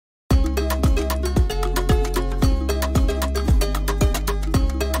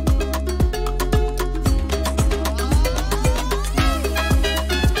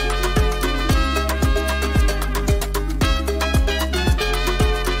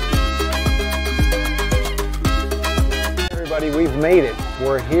everybody, we've made it.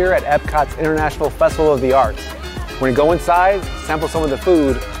 We're here at Epcot's International Festival of the Arts. We're gonna go inside, sample some of the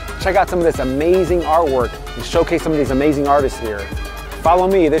food, check out some of this amazing artwork, and showcase some of these amazing artists here. Follow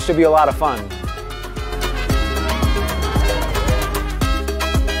me, this should be a lot of fun.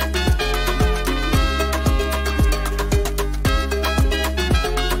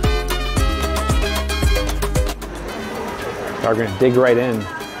 We're gonna dig right in.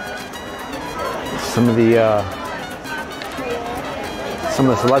 Some of the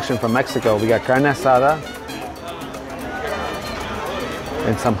selection from Mexico. We got carne asada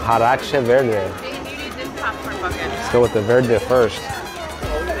and some jarache verde. Let's go with the verde first.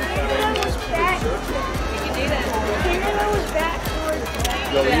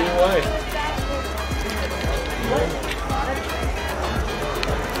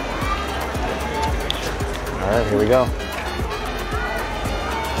 All right, here we go.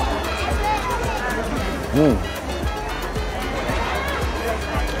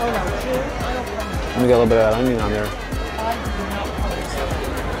 Let me get a little bit of that onion on there.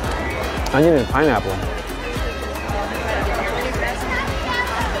 Onion and pineapple.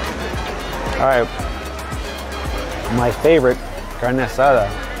 All right, my favorite, carne asada.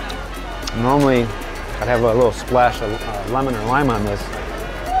 Normally, I'd have a little splash of lemon or lime on this.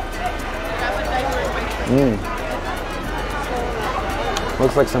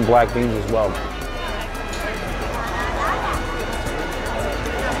 Looks like some black beans as well.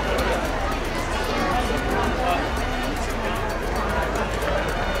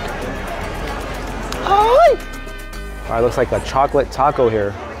 All right, looks like a chocolate taco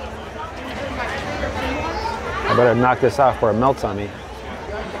here. I better knock this off before it melts on me.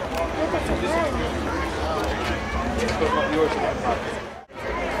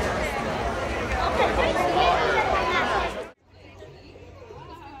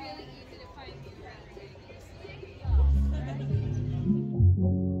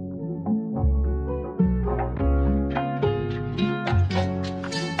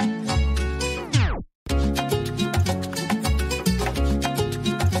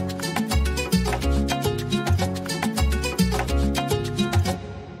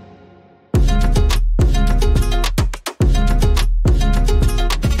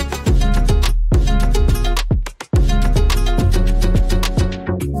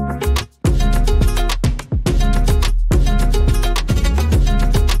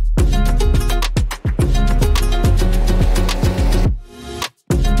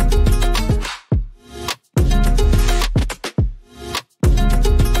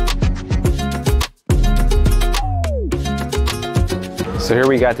 So here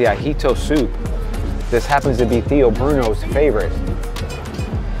we got the ajito soup. This happens to be Theo Bruno's favorite.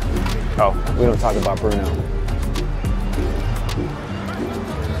 Oh, we don't talk about Bruno.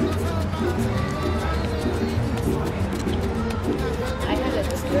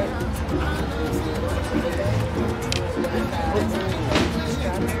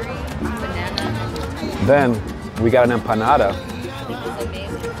 Then we got an empanada.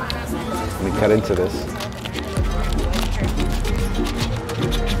 Let me cut into this.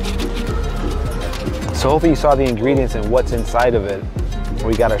 So hopefully you saw the ingredients and what's inside of it.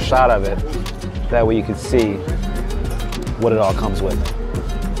 We got a shot of it. That way you can see what it all comes with.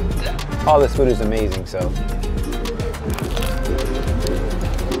 All this food is amazing, so.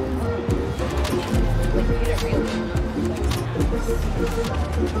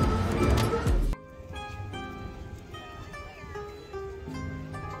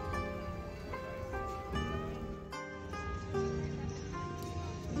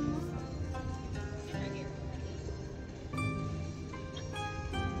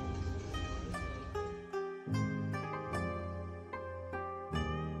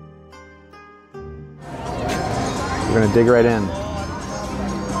 We're gonna dig right in.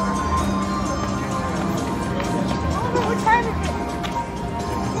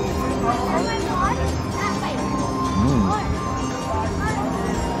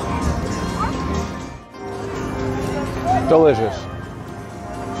 Delicious.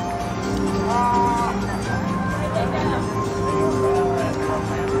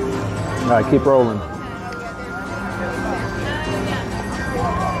 All right, keep rolling.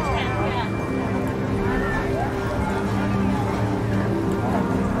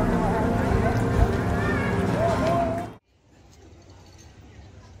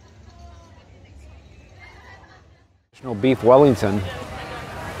 Beef Wellington.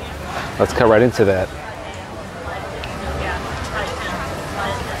 Let's cut right into that.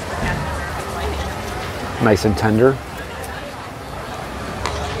 Nice and tender.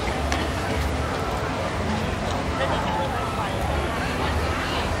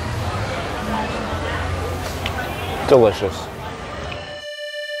 Delicious.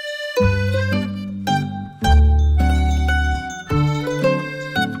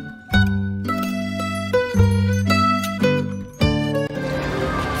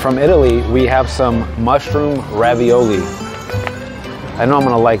 From Italy, we have some mushroom ravioli. I know I'm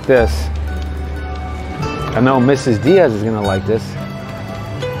gonna like this. I know Mrs. Diaz is gonna like this.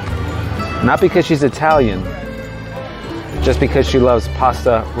 Not because she's Italian, just because she loves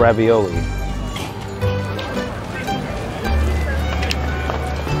pasta ravioli.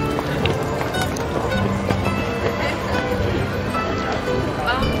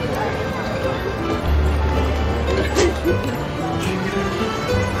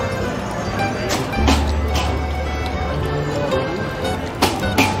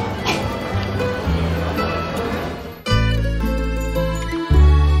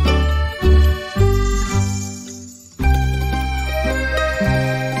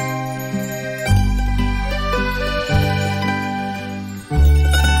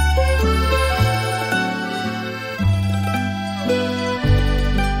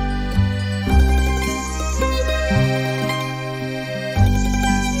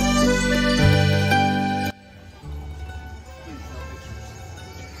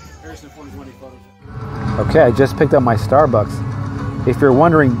 Okay, I just picked up my Starbucks. If you're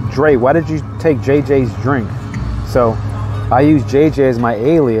wondering, Dre, why did you take JJ's drink? So, I use JJ as my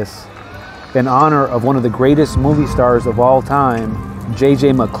alias in honor of one of the greatest movie stars of all time,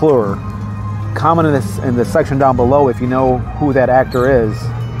 JJ McClure. Comment in the section down below if you know who that actor is.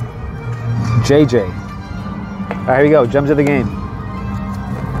 JJ. All right, here we go. Jump to the game.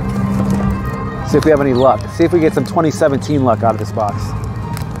 See if we have any luck. See if we get some 2017 luck out of this box.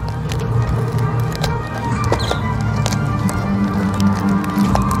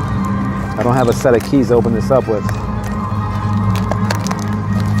 I don't have a set of keys to open this up with.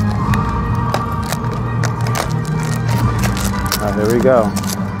 All right, here we go.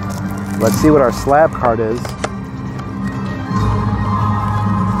 Let's see what our slab card is.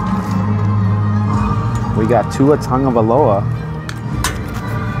 We got Tua Tagovailoa.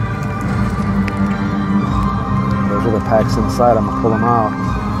 Those are the packs inside. I'm gonna pull them out.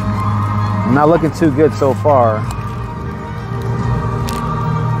 I'm not looking too good so far.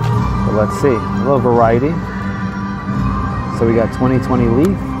 But let's see, a little variety. So we got 2020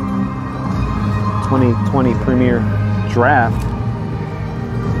 Leaf, 2020 Premier Draft.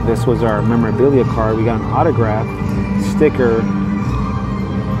 This was our memorabilia card. We got an autograph sticker,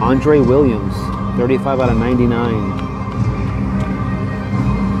 Andre Williams, 35 out of 99.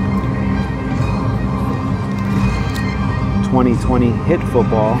 '20 Hit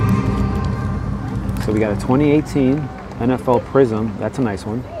Football. So we got a 2018 NFL Prism. That's a nice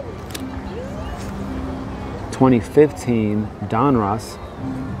one. 2015 Donruss.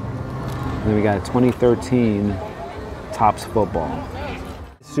 And then we got a 2013 Topps Football.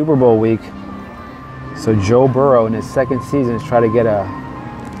 Super Bowl week. So Joe Burrow in his second season is trying to get a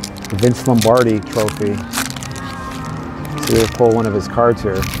Vince Lombardi trophy. So we'll pull one of his cards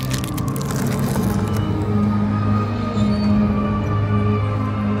here.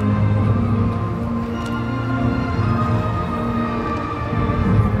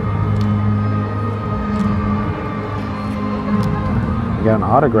 We got an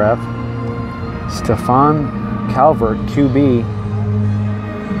autograph. Stefan Calvert, QB,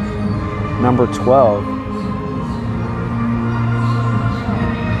 number 12.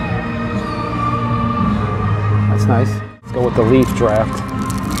 That's nice. Let's go with the Leaf draft.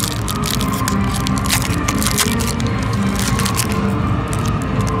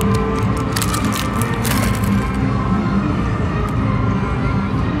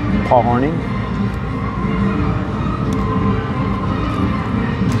 Paul Hornung.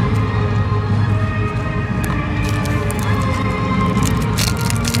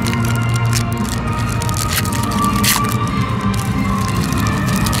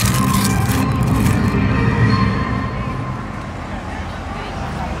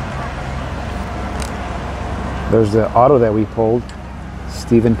 There's the auto that we pulled,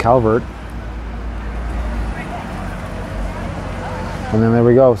 Stephen Calvert. And then there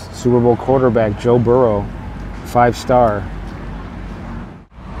we go, Super Bowl quarterback, Joe Burrow, 5-star.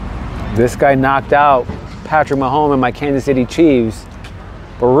 This guy knocked out Patrick Mahomes and my Kansas City Chiefs.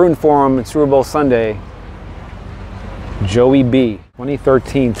 We're rooting for him in Super Bowl Sunday. Joey B,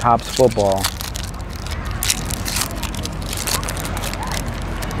 2013 Topps Football.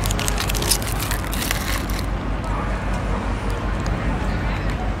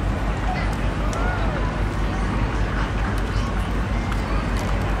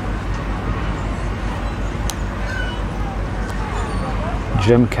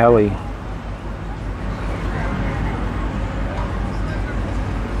 Jim Kelly.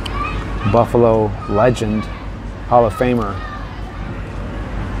 Buffalo legend, Hall of Famer.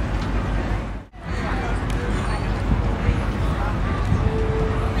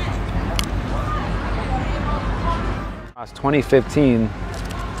 It's 2015.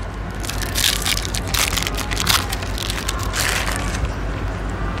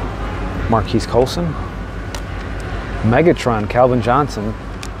 Marquise Colson. Megatron, Calvin Johnson.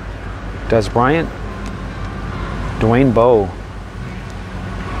 Des Bryant. Dwayne Bowe.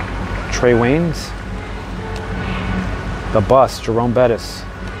 Trey Waynes. The Bus, Jerome Bettis.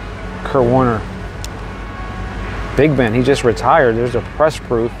 Kurt Warner. Big Ben, he just retired. There's a press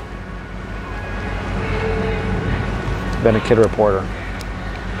proof. Been a kid reporter.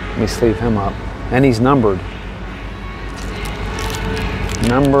 Let me sleeve him up. And he's numbered.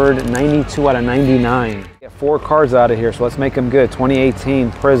 Numbered 92 out of 99. Get 4 cards out of here, so let's make them good.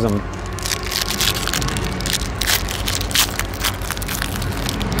 2018 Prism.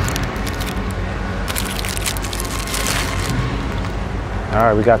 All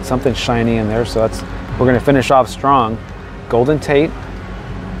right, we got something shiny in there, so we're gonna finish off strong. Golden Tate.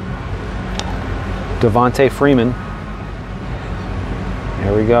 Devontae Freeman.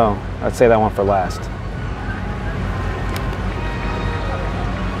 There we go. I'd say that one for last.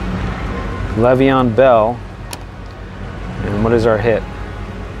 Le'Veon Bell. And what is our hit?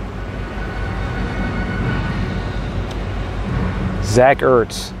 Zach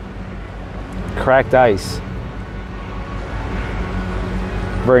Ertz. Cracked ice.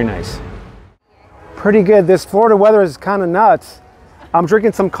 Very nice. Pretty good. This Florida weather is kind of nuts. I'm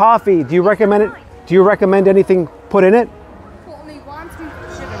drinking some coffee. Do you recommend it? Do you recommend anything put in it? Put only 1 spoonful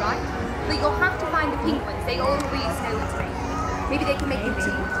of sugar, right? But you'll have to find the pink ones. They always know it's me. Maybe they can make you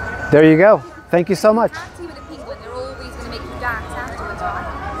tea. There you go. Thank you so much. Tea with a pink one, they're always going to make you dance afterwards,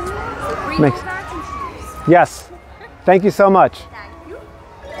 right? So bring Makes- all that and choose. Yes. Thank you so much. Thank you.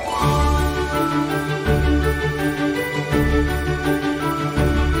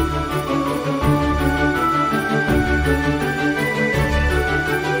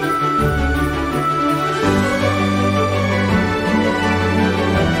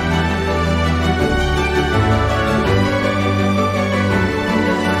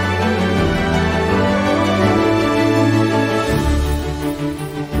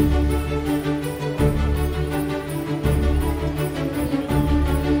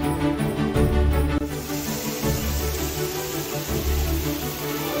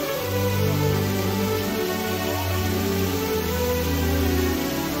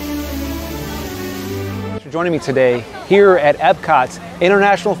 Joining me today here at Epcot's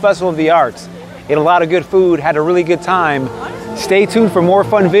International Festival of the Arts. Ate a lot of good food, had a really good time. Stay tuned for more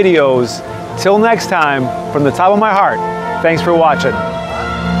fun videos. Till next time, from the top of my heart, thanks for watching.